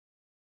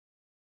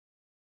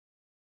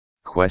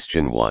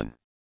Question 1.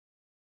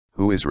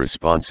 Who is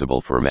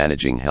responsible for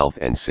managing health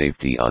and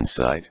safety on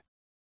site?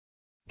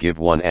 Give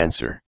one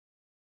answer.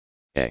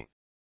 A.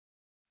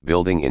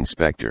 Building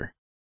inspector.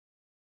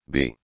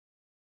 B.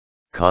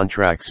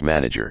 Contracts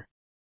manager.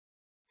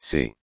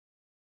 C.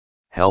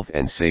 Health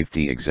and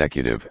safety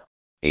executive,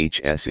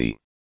 HSE.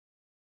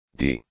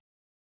 D.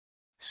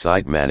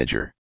 Site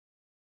manager.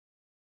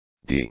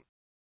 D.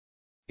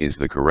 Is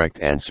the correct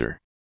answer.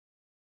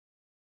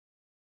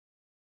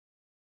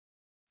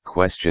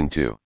 Question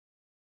 2.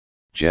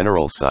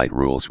 General site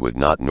rules would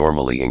not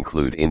normally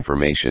include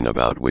information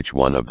about which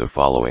one of the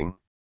following?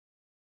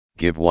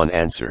 Give one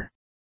answer.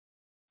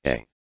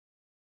 A.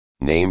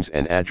 Names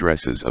and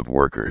addresses of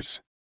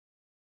workers.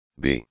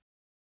 B.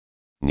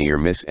 Near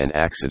miss and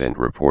accident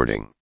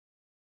reporting.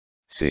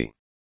 C.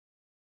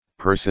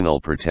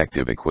 Personal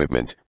protective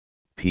equipment,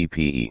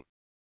 PPE.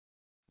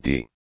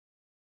 D.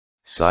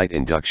 Site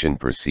induction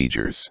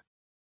procedures.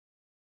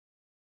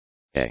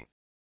 A.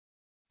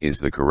 Is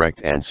the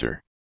correct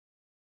answer.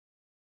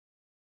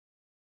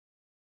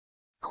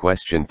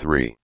 Question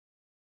 3.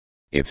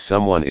 If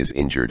someone is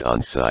injured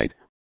on site,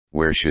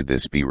 where should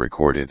this be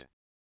recorded?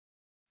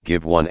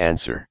 Give one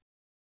answer.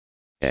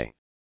 A.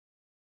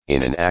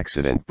 In an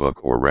accident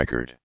book or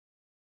record.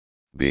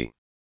 B.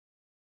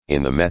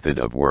 In the method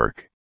of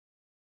work.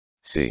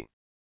 C.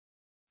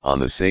 On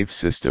the safe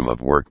system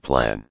of work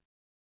plan.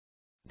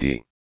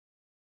 D.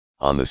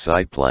 On the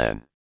site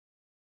plan.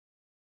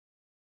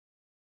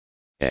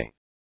 A.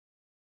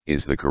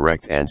 Is the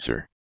correct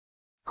answer.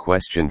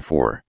 Question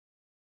 4.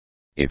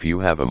 If you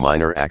have a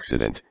minor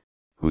accident,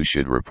 who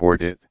should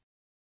report it?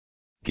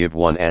 Give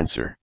one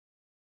answer.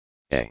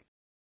 A.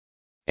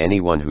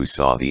 Anyone who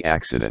saw the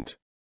accident.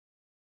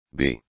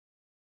 B.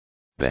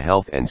 The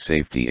health and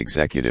safety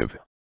executive,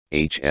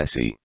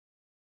 HSE.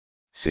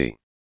 C.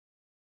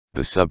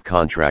 The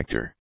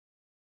subcontractor.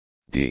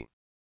 D.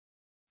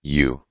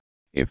 You,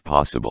 if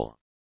possible.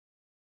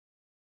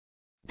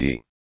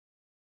 D.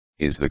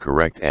 Is the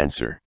correct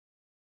answer.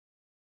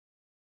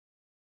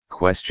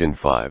 Question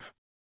 5.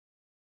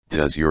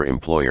 Does your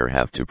employer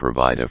have to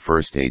provide a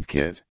first aid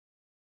kit?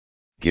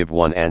 Give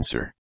one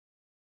answer.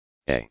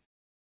 A.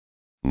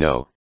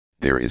 No,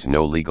 there is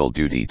no legal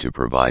duty to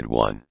provide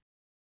one.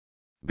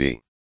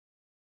 B.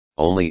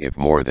 Only if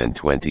more than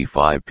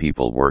 25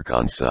 people work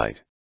on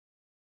site.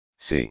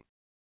 C.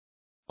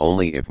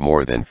 Only if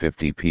more than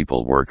 50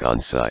 people work on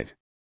site.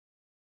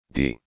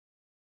 D.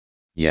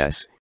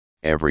 Yes,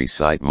 every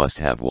site must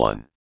have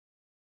one.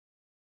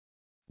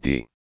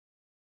 D.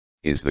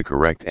 Is the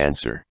correct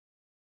answer.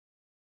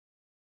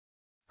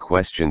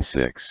 Question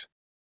 6.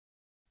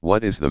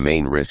 What is the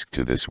main risk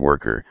to this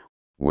worker,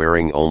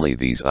 wearing only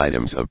these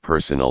items of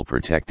personal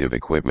protective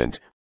equipment,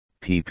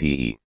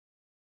 PPE?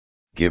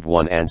 Give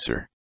one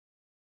answer.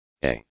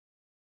 A.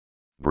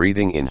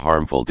 Breathing in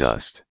harmful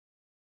dust.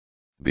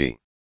 B.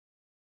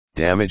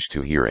 Damage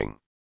to hearing.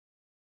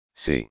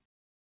 C.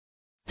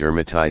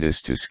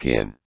 Dermatitis to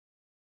skin.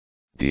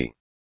 D.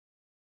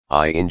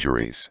 Eye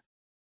injuries.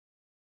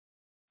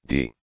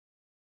 D.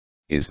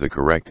 Is the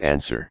correct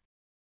answer.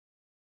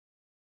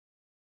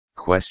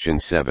 Question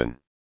 7.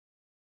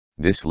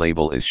 This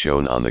label is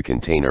shown on the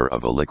container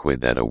of a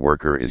liquid that a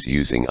worker is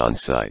using on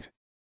site.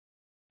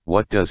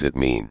 What does it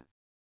mean?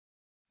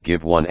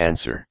 Give one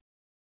answer.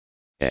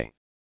 A.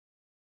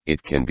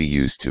 It can be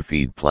used to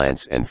feed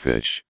plants and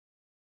fish.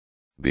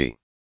 B.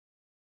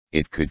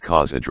 It could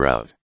cause a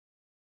drought.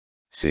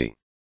 C.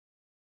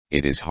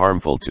 It is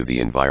harmful to the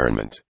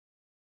environment.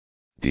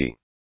 D.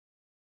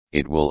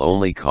 It will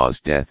only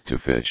cause death to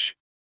fish.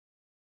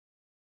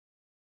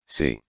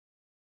 C.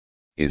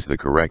 Is the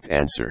correct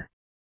answer.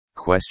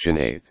 Question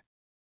 8.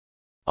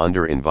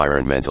 Under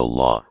environmental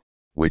law,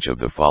 which of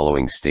the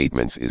following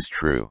statements is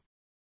true?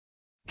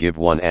 Give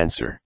one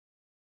answer.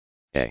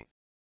 A.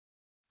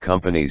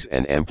 Companies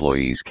and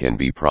employees can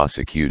be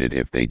prosecuted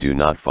if they do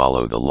not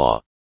follow the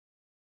law.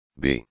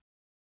 B.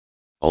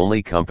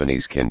 Only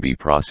companies can be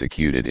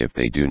prosecuted if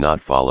they do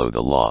not follow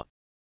the law.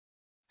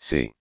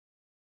 C.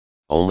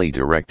 Only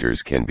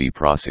directors can be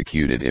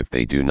prosecuted if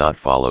they do not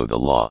follow the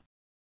law.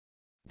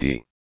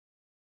 D.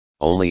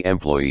 Only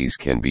employees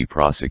can be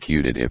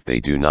prosecuted if they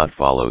do not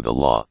follow the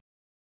law.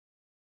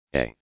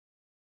 A.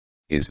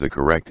 Is the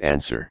correct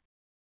answer.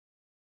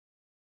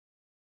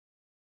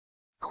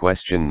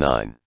 Question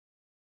 9.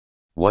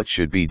 What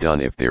should be done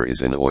if there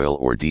is an oil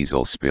or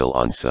diesel spill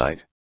on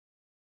site?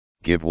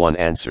 Give one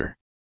answer.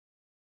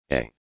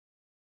 A.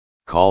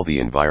 Call the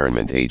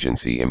Environment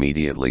Agency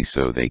immediately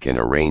so they can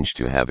arrange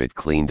to have it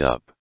cleaned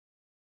up.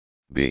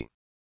 B.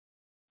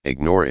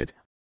 Ignore it.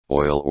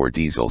 Oil or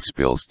diesel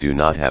spills do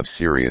not have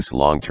serious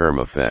long-term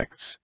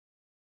effects.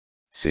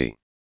 C.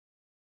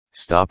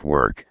 Stop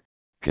work,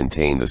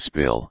 contain the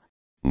spill,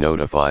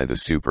 notify the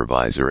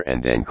supervisor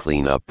and then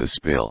clean up the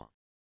spill.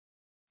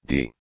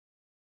 D.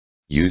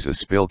 Use a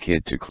spill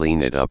kit to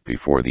clean it up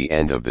before the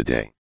end of the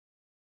day.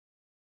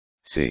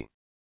 C.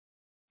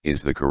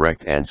 Is the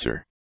correct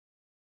answer.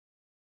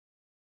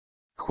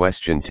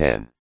 Question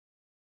 10.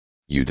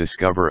 You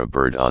discover a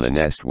bird on a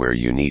nest where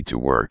you need to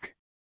work.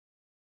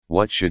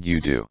 What should you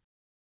do?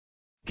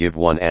 Give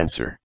one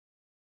answer.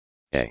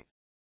 A.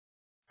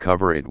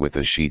 Cover it with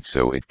a sheet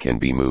so it can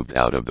be moved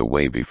out of the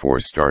way before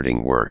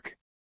starting work.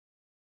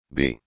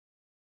 B.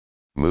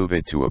 Move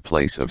it to a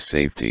place of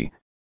safety,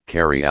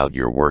 carry out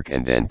your work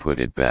and then put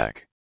it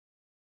back.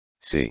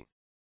 C.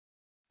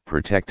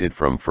 Protect it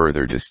from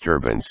further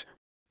disturbance,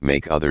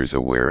 make others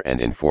aware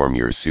and inform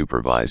your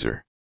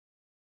supervisor.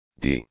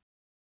 D.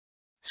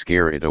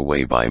 Scare it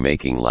away by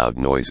making loud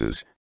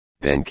noises,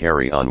 then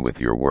carry on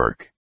with your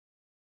work.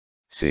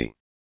 C.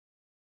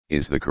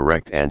 Is the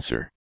correct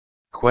answer.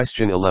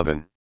 Question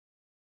 11.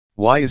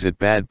 Why is it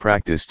bad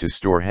practice to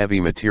store heavy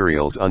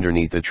materials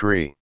underneath a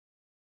tree?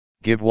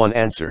 Give one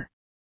answer.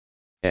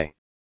 A.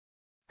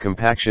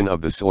 Compaction of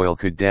the soil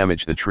could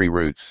damage the tree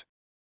roots.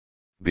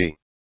 B.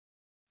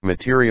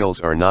 Materials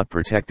are not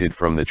protected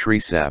from the tree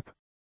sap.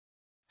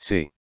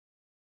 C.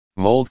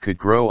 Mold could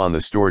grow on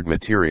the stored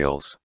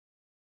materials.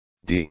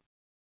 D.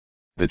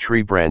 The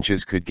tree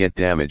branches could get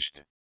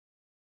damaged.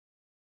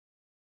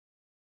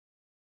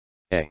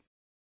 A.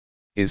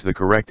 Is the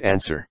correct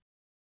answer.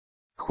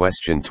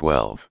 Question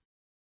 12.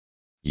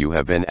 You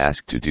have been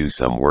asked to do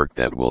some work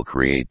that will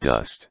create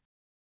dust.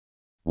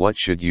 What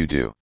should you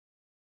do?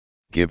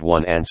 Give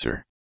one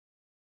answer.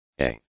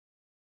 A.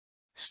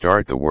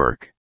 Start the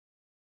work.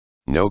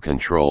 No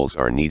controls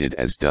are needed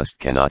as dust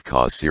cannot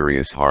cause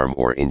serious harm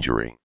or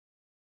injury.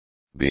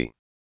 B.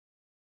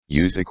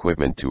 Use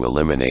equipment to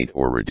eliminate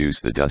or reduce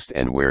the dust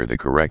and wear the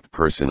correct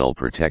personal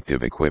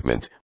protective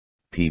equipment,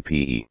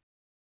 PPE.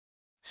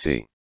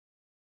 C.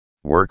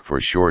 Work for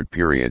short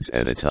periods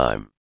at a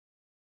time.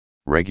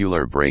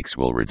 Regular breaks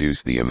will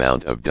reduce the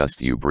amount of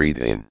dust you breathe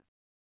in.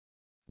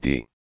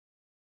 D.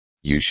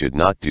 You should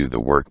not do the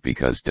work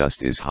because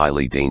dust is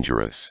highly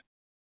dangerous.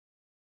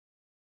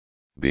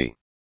 B.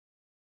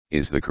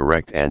 Is the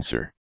correct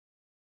answer.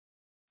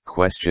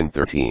 Question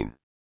 13.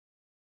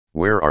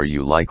 Where are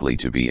you likely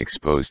to be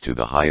exposed to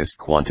the highest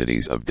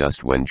quantities of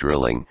dust when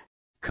drilling,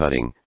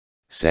 cutting,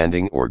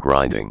 sanding or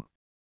grinding?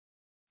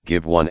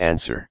 Give one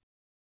answer.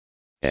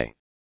 A.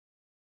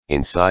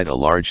 Inside a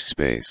large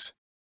space.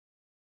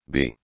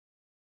 B.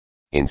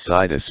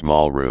 Inside a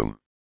small room.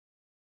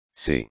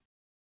 C.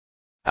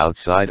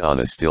 Outside on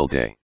a still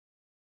day.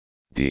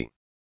 D.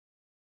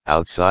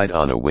 Outside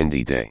on a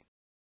windy day.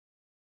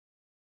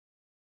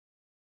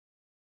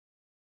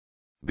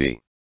 B.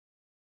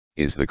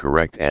 Is the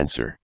correct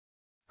answer.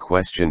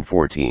 Question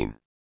 14.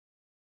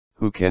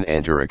 Who can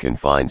enter a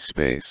confined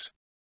space?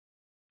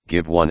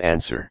 Give one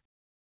answer.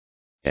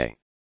 A.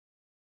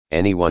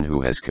 Anyone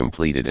who has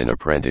completed an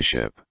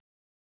apprenticeship.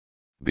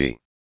 B.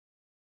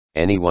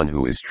 Anyone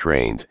who is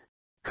trained,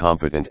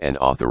 competent and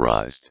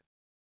authorized.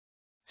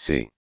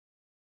 C.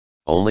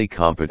 Only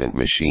competent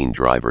machine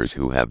drivers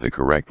who have the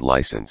correct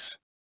license.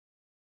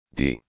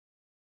 D.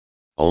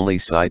 Only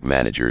site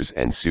managers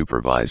and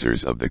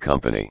supervisors of the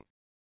company.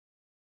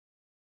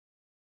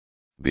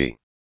 B.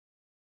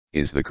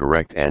 Is the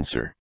correct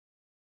answer.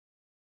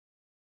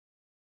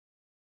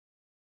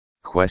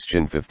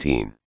 Question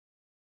 15.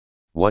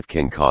 What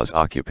can cause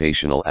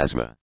occupational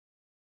asthma?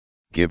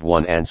 Give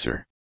one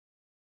answer.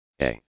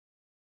 A.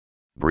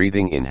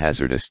 Breathing in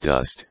hazardous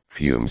dust,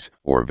 fumes,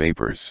 or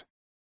vapors.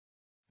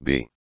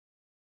 B.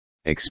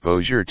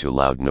 Exposure to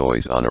loud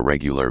noise on a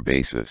regular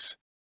basis.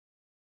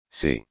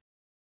 C.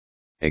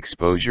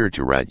 Exposure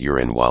to rat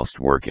urine whilst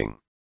working.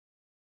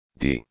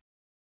 D.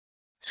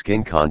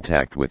 Skin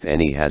contact with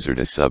any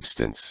hazardous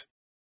substance.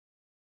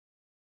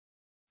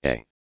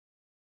 A.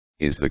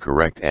 Is the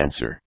correct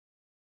answer.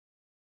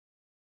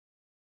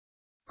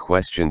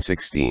 Question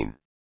 16.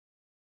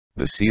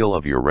 The seal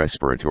of your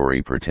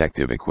respiratory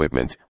protective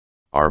equipment,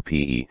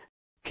 RPE,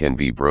 can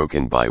be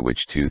broken by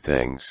which two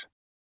things?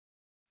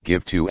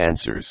 Give two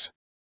answers.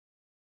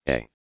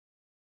 A.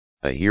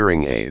 A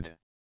hearing aid.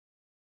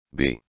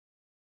 B.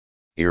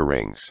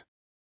 Earrings.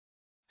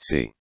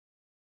 C.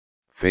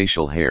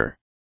 Facial hair.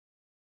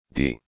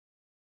 D.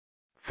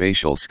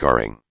 Facial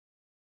scarring.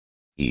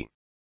 E.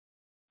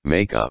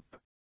 Makeup.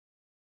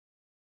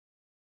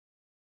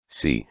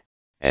 C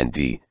and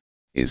D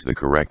is the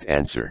correct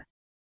answer.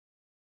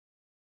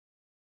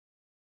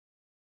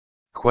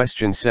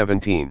 Question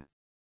 17.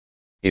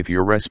 If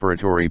your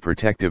respiratory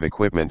protective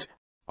equipment,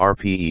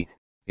 RPE,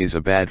 is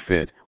a bad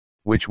fit,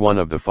 which one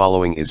of the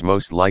following is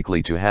most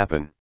likely to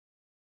happen?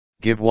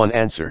 Give one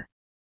answer.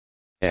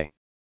 A.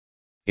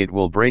 It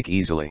will break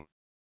easily.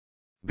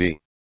 B.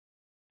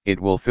 It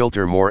will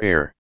filter more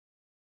air.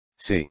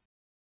 C.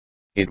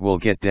 It will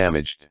get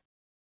damaged.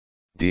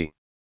 D.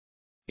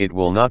 It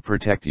will not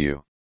protect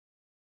you.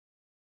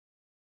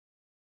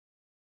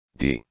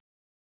 D.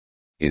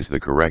 Is the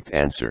correct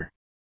answer.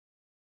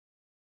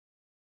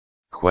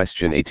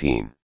 Question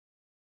 18.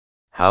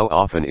 How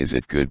often is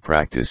it good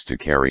practice to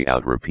carry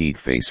out repeat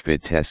face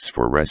fit tests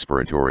for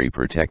respiratory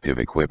protective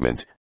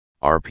equipment,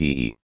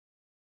 RPE?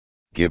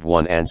 Give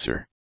one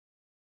answer.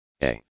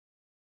 A.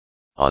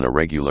 On a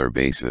regular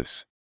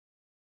basis.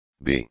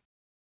 B.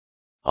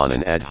 On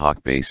an ad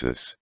hoc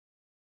basis.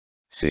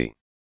 C.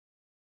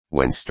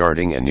 When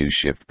starting a new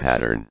shift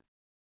pattern.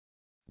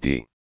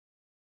 D.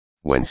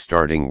 when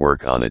starting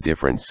work on a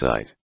different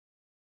site?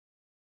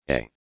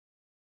 A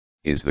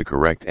is the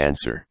correct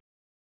answer.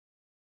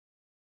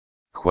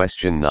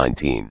 Question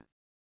 19.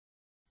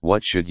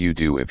 What should you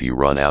do if you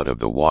run out of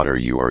the water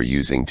you are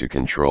using to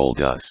control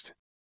dust?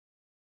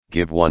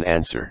 Give one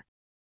answer.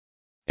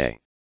 A.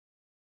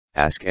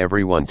 Ask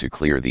everyone to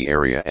clear the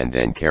area and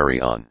then carry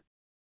on.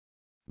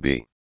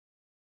 B.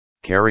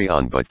 Carry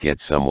on but get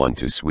someone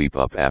to sweep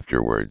up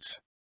afterwards.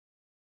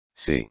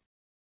 C.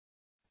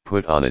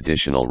 Put on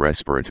additional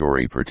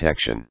respiratory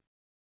protection.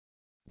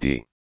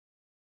 D.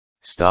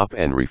 Stop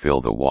and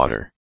refill the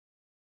water.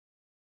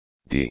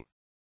 D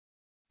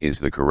is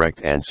the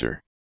correct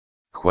answer.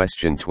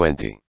 Question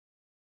 20.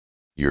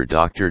 Your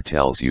doctor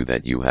tells you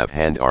that you have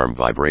hand-arm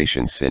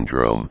vibration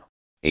syndrome,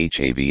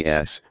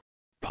 HAVS,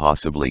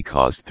 possibly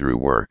caused through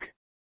work.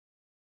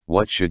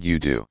 What should you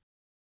do?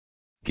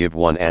 Give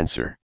one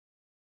answer.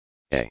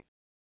 A.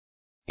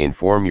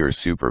 Inform your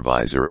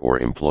supervisor or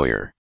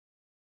employer.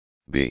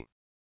 B.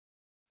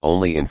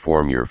 Only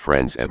inform your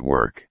friends at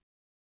work.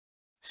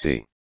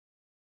 C.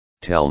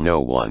 Tell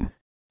no one,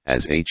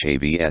 as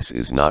HAVS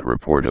is not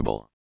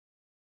reportable.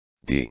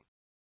 D.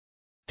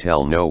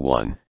 Tell no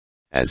one,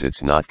 as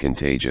it's not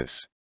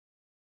contagious.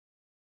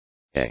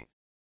 A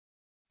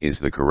is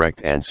the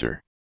correct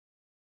answer.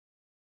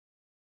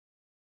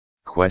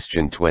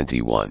 Question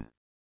 21.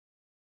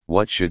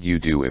 What should you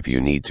do if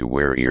you need to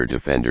wear ear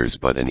defenders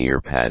but an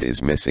ear pad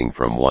is missing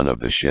from one of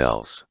the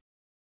shells?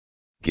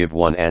 Give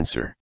one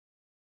answer.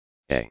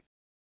 A.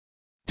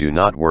 Do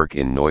not work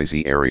in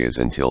noisy areas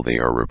until they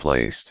are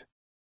replaced.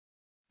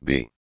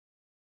 B.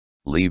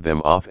 Leave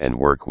them off and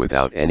work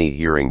without any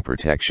hearing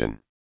protection.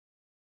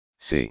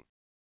 C.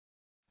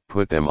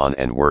 Put them on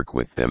and work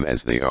with them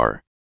as they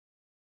are.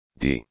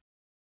 D.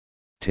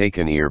 Take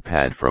an ear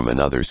pad from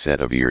another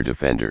set of ear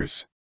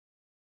defenders.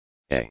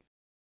 A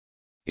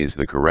is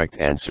the correct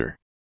answer.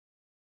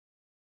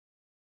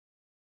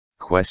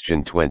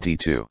 Question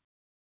 22.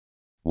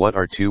 What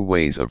are two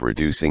ways of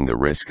reducing the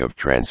risk of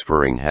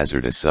transferring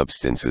hazardous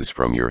substances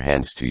from your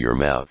hands to your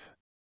mouth?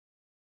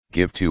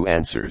 Give two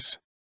answers.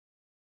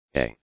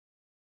 A.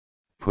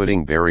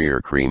 Putting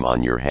barrier cream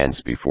on your hands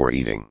before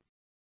eating.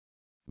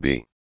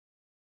 B.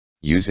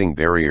 Using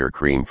barrier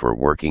cream for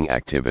working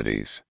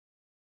activities.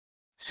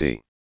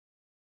 C.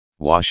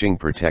 Washing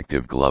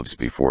protective gloves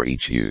before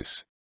each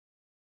use.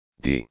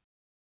 D.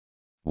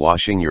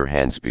 Washing your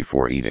hands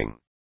before eating.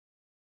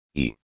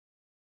 E.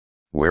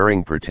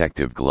 Wearing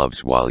protective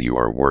gloves while you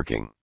are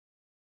working.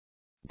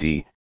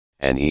 D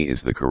and E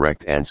is the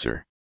correct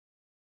answer.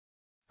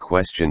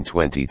 Question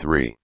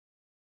 23.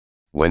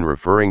 When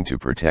referring to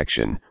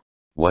protection,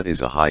 what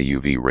is a high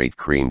UV rate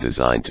cream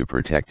designed to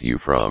protect you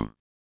from?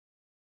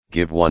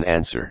 Give one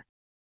answer.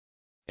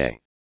 A.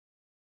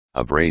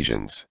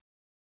 Abrasions.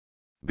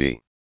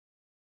 B.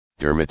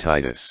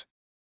 Dermatitis.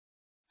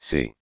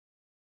 C.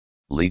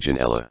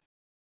 Legionella.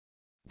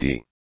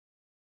 D.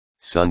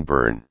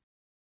 Sunburn.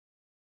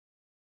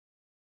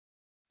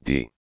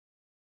 D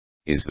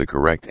is the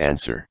correct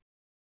answer.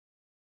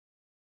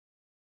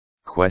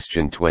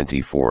 Question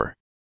 24.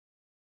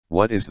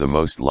 What is the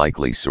most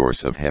likely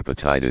source of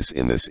hepatitis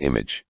in this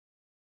image?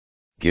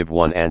 Give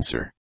one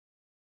answer.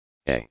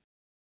 A.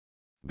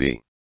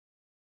 B.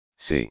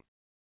 C.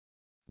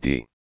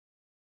 D.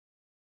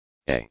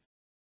 A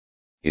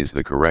is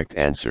the correct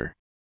answer.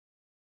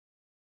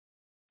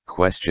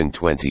 Question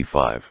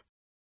 25.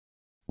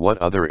 What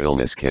other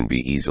illness can be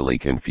easily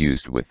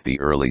confused with the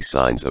early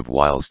signs of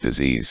Weil's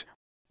disease,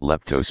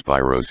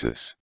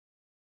 leptospirosis?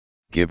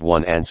 Give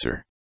one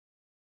answer.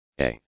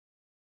 A.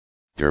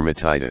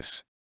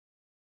 Dermatitis.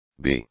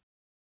 B.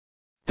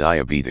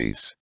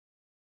 Diabetes.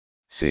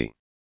 C.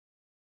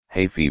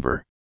 Hay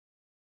fever.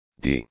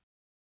 D.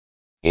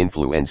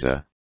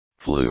 Influenza,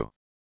 flu.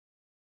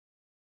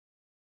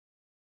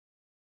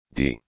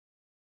 D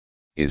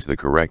is the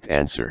correct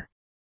answer.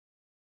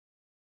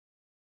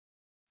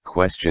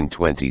 Question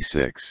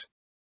 26.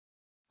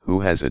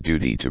 Who has a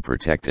duty to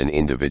protect an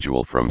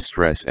individual from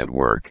stress at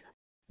work?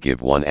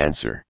 Give one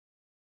answer.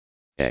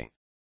 A.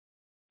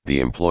 The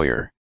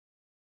employer.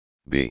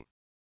 B.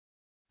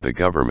 The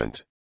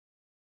government.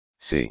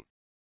 C.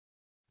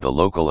 The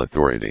local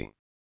authority.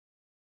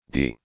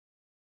 D.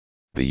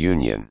 The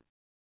union.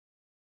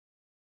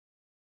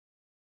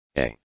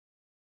 A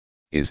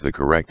is the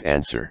correct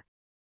answer.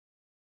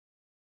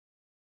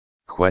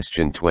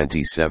 Question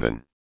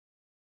 27.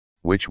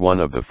 Which one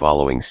of the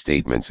following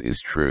statements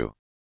is true?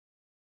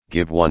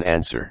 Give one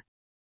answer.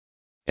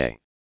 A.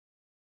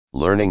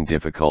 Learning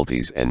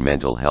difficulties and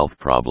mental health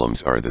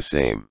problems are the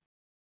same.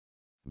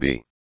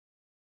 B.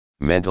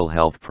 Mental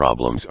health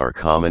problems are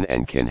common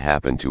and can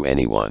happen to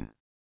anyone.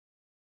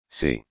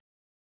 C.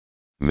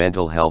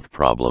 Mental health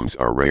problems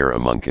are rare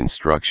among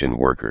construction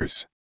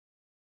workers.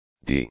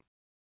 D.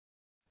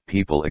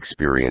 People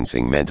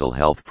experiencing mental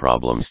health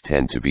problems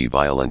tend to be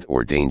violent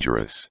or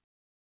dangerous.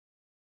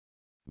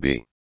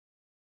 B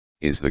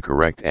is the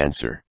correct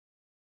answer.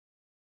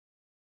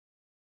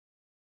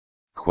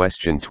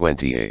 Question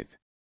 28.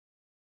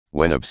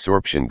 When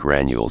absorption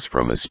granules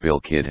from a spill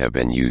kit have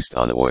been used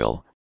on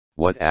oil,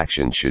 What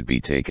action should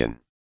be taken?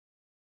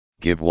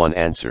 Give one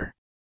answer.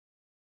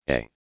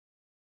 A.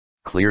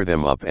 Clear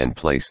them up and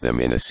place them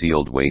in a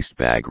sealed waste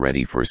bag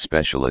ready for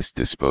specialist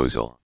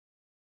disposal.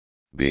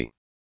 B.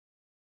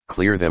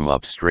 Clear them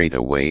up straight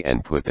away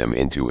and put them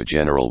into a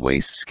general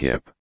waste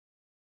skip.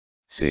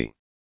 C.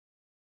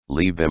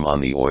 Leave them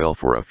on the oil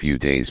for a few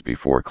days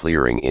before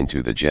clearing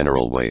into the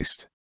general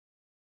waste.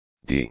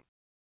 D.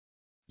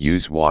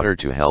 Use water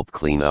to help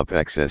clean up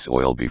excess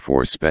oil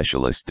before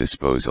specialist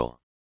disposal.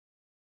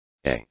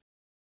 A.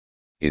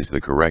 Is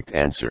the correct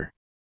answer.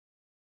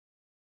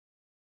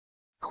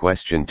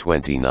 Question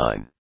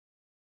 29.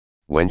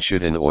 When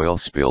should an oil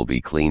spill be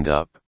cleaned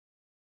up?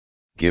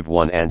 Give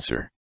one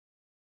answer.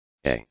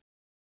 A.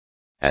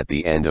 At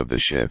the end of the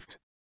shift.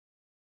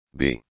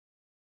 B.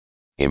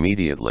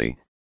 Immediately,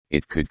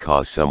 it could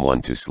cause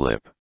someone to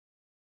slip.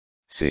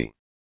 C.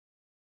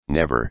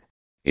 Never,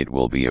 it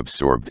will be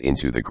absorbed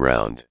into the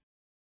ground.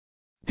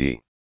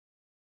 D.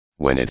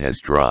 When it has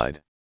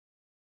dried.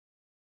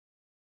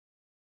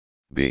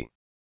 B.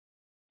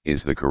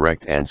 Is the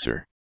correct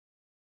answer.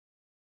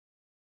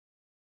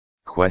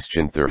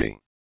 Question 30.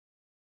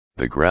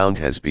 The ground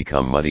has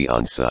become muddy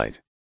on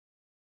site.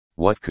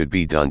 What could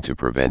be done to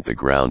prevent the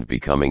ground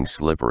becoming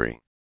slippery?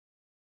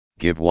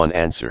 Give one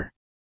answer.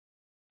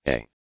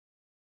 A.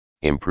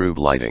 Improve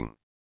lighting.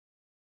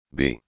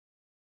 B.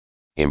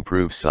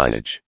 Improve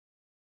signage.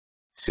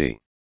 C.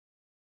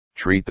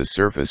 Treat the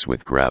surface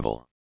with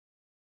gravel.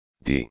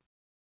 D.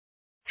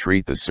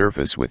 Treat the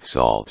surface with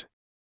salt.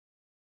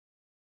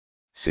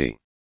 C.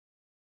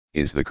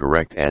 Is the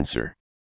correct answer.